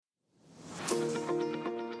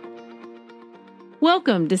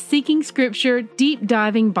Welcome to Seeking Scripture Deep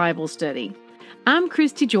Diving Bible Study. I'm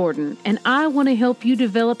Christy Jordan, and I want to help you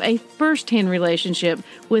develop a first-hand relationship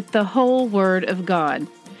with the whole Word of God.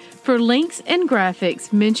 For links and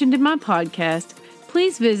graphics mentioned in my podcast,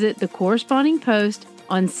 please visit the corresponding post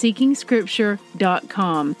on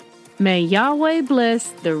seekingscripture.com. May Yahweh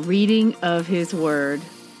bless the reading of His Word.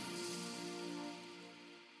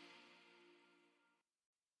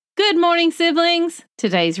 Good morning, siblings!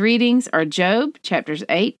 Today's readings are Job, chapters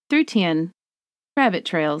 8 through 10. Rabbit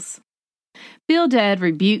Trails. Bildad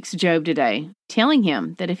rebukes Job today, telling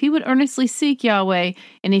him that if he would earnestly seek Yahweh,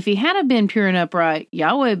 and if he had been pure and upright,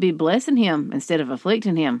 Yahweh would be blessing him instead of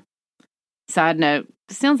afflicting him. Side note,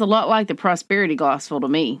 sounds a lot like the prosperity gospel to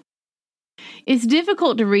me. It's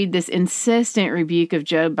difficult to read this incessant rebuke of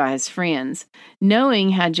Job by his friends,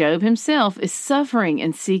 knowing how Job himself is suffering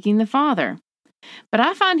and seeking the Father. But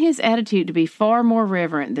I find his attitude to be far more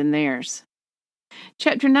reverent than theirs.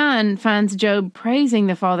 Chapter 9 finds Job praising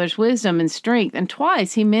the Father's wisdom and strength, and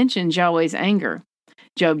twice he mentions Yahweh's anger,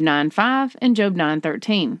 Job 9:5 and Job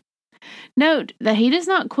 9:13. Note that he does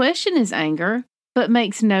not question his anger, but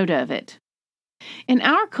makes note of it. In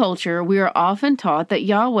our culture, we are often taught that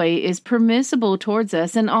Yahweh is permissible towards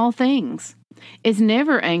us in all things, is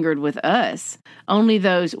never angered with us, only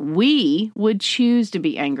those we would choose to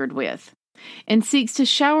be angered with, and seeks to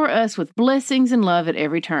shower us with blessings and love at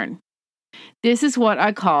every turn. This is what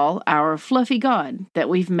I call our fluffy God that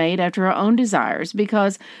we've made after our own desires,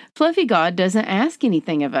 because fluffy God doesn't ask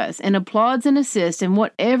anything of us and applauds and assists in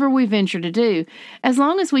whatever we venture to do, as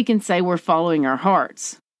long as we can say we're following our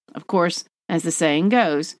hearts. Of course, as the saying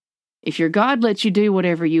goes, if your God lets you do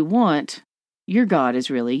whatever you want, your God is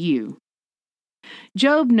really you.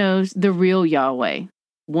 Job knows the real Yahweh,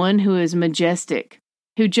 one who is majestic,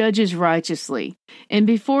 who judges righteously, and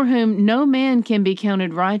before whom no man can be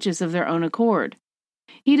counted righteous of their own accord.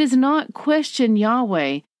 He does not question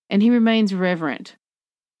Yahweh, and he remains reverent.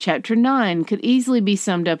 Chapter 9 could easily be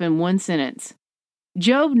summed up in one sentence.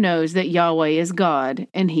 Job knows that Yahweh is God,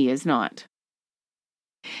 and he is not.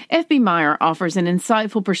 F.B. Meyer offers an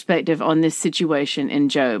insightful perspective on this situation in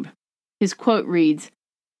Job. His quote reads,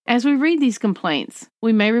 "As we read these complaints,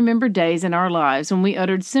 we may remember days in our lives when we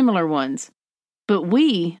uttered similar ones, but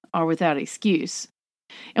we are without excuse.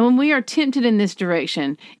 And when we are tempted in this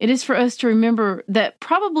direction, it is for us to remember that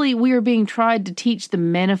probably we are being tried to teach the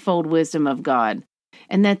manifold wisdom of God,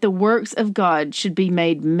 and that the works of God should be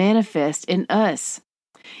made manifest in us.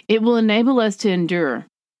 It will enable us to endure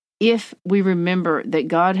if we remember that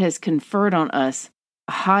God has conferred on us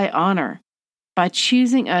a high honor by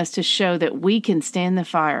choosing us to show that we can stand the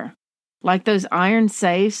fire, like those iron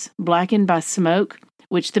safes blackened by smoke,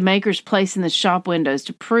 which the makers place in the shop windows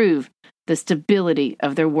to prove the stability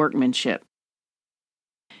of their workmanship."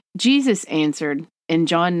 Jesus answered in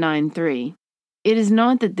John 9:3, "It is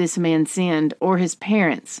not that this man sinned or his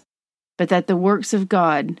parents, but that the works of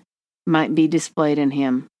God might be displayed in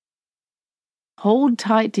him." Hold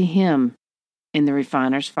tight to him in the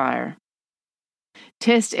refiner's fire.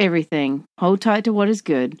 Test everything. Hold tight to what is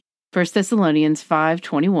good. 1 Thessalonians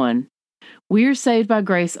 5:21. We are saved by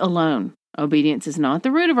grace alone. Obedience is not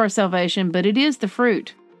the root of our salvation, but it is the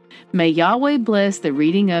fruit. May Yahweh bless the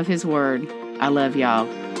reading of His Word. I love y'all.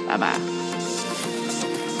 Bye-bye.